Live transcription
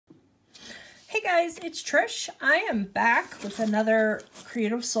Hey guys, it's Trish. I am back with another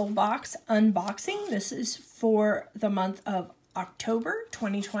Creative Soul Box unboxing. This is for the month of October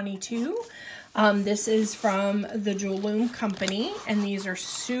 2022. This is from the Jewel Loom Company, and these are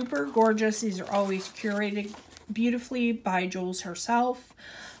super gorgeous. These are always curated beautifully by Jules herself.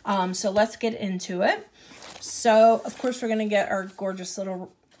 So let's get into it. So, of course, we're going to get our gorgeous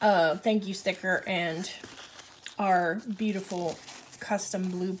little thank you sticker and our beautiful custom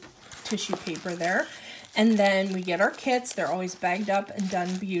blue tissue paper there. And then we get our kits. They're always bagged up and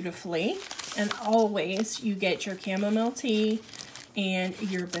done beautifully. And always you get your chamomile tea and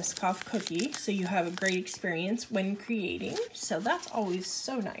your Biscoff cookie, so you have a great experience when creating. So that's always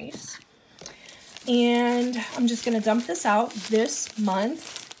so nice. And I'm just going to dump this out. This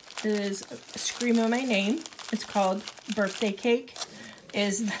month is Screaming My Name. It's called Birthday Cake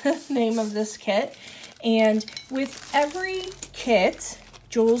is the name of this kit. And with every kit,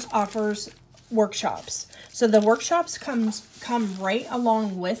 Jules offers workshops. So the workshops come right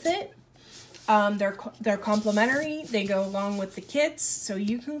along with it. They're complimentary. They go along with the kits. So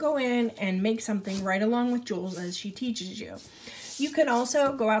you can go in and make something right along with Jules as she teaches you. You can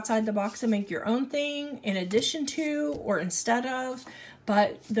also go outside the box and make your own thing in addition to or instead of.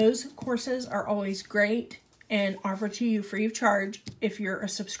 But those courses are always great and offered to you free of charge if you're a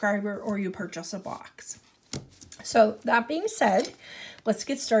subscriber or you purchase a box. So that being said, let's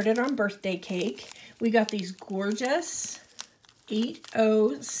get started on Birthday Cake. We got these gorgeous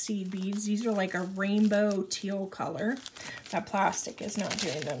 8O seed beads. These are like a rainbow teal color. That plastic is not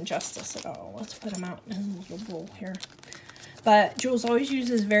doing them justice at all. Let's put them out in a little bowl here. But Jules always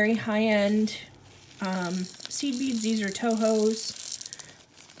uses very high-end seed beads. These are Toho's,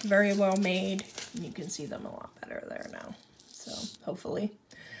 very well made. You can see them a lot better there now, so hopefully.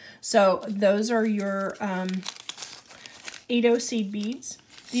 So those are your 8O seed beads.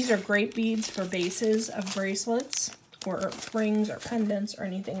 These are great beads for bases of bracelets or rings or pendants or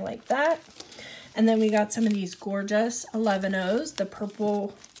anything like that. And then we got some of these gorgeous 11Os, the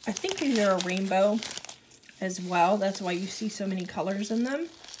purple. I think these are a rainbow as well. That's why you see so many colors in them.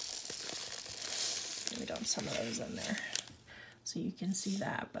 Let me dump some of those in there so you can see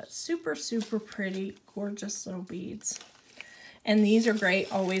that. But super, super pretty, gorgeous little beads. And these are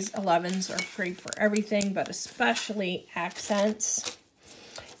great. Always 11s are great for everything, but especially accents.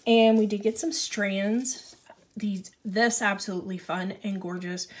 And we did get some strands. This absolutely fun and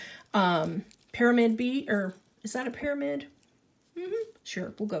gorgeous pyramid bead, or is that a pyramid?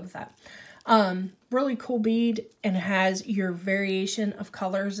 Sure, we'll go with that. Really cool bead, and it has your variation of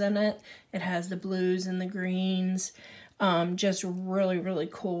colors in it. It has the blues and the greens. Just really, really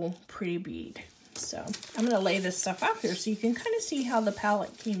cool, pretty bead. So I'm going to lay this stuff out here so you can kind of see how the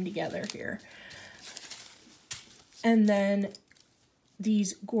palette came together here. And then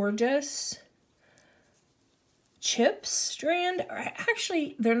these gorgeous chips strand.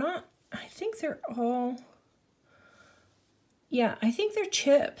 Actually, they're not. I think they're all. Yeah, I think they're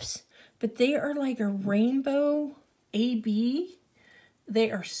chips. But they are like a rainbow AB. They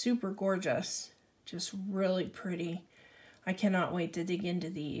are super gorgeous. Just really pretty. I cannot wait to dig into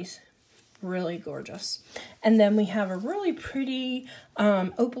these. Really gorgeous. And then we have a really pretty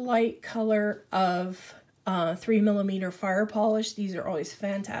opalite color of 3mm fire polish. These are always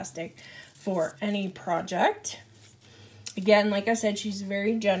fantastic for any project. Again, like I said, she's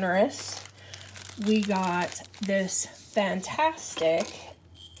very generous. We got this fantastic,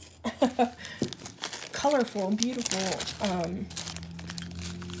 colorful, beautiful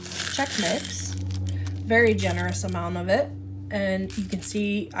check mix. Very generous amount of it. And you can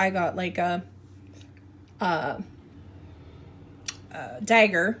see I got like a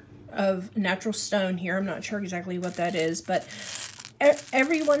dagger of natural stone here. I'm not sure exactly what that is, but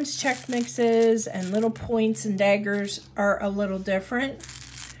everyone's check mixes and little points and daggers are a little different.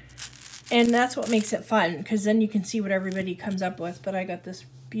 And that's what makes it fun, because then you can see what everybody comes up with. But I got this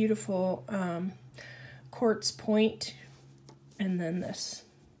beautiful quartz point, and then this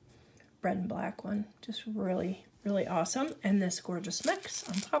red and black one. Just really, really awesome. And this gorgeous mix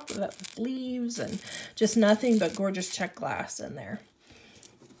on top of it with leaves and just nothing but gorgeous check glass in there.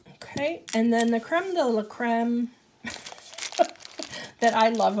 Okay, and then the creme de la creme that I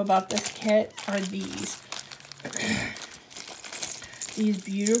love about this kit are these. These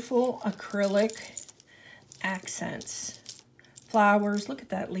beautiful acrylic accents. Flowers. Look at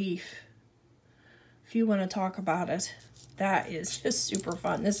that leaf. If you want to talk about it, that is just super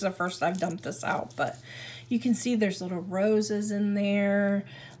fun. This is the first I've dumped this out, but you can see there's little roses in there,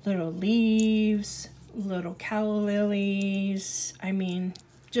 little leaves, little calla lilies. I mean,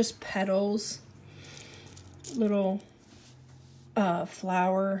 just petals, little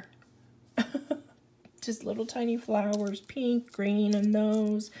flower Just little tiny flowers, pink, green, and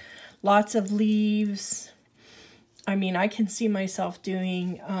those. Lots of leaves. I mean, I can see myself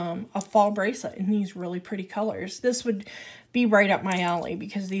doing a fall bracelet in these really pretty colors. This would be right up my alley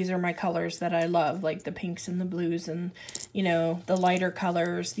because these are my colors that I love, like the pinks and the blues and, you know, the lighter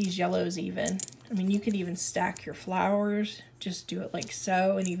colors, these yellows even. I mean, you could even stack your flowers. Just do it like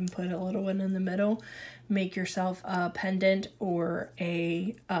so and even put a little one in the middle. Make yourself a pendant or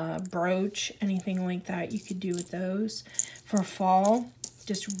a brooch, anything like that you could do with those for fall.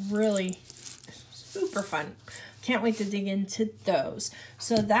 Just really super fun. Can't wait to dig into those.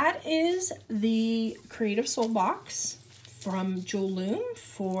 So that is the Creative Soul box from Jewel Loom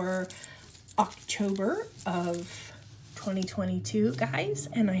for October of 2022, guys.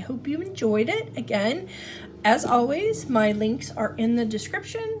 And I hope you enjoyed it. Again, as always, my links are in the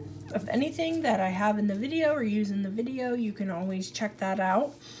description of anything that I have in the video or use in the video. You can always check that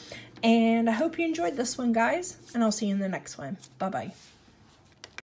out. And I hope you enjoyed this one, guys. And I'll see you in the next one. Bye-bye.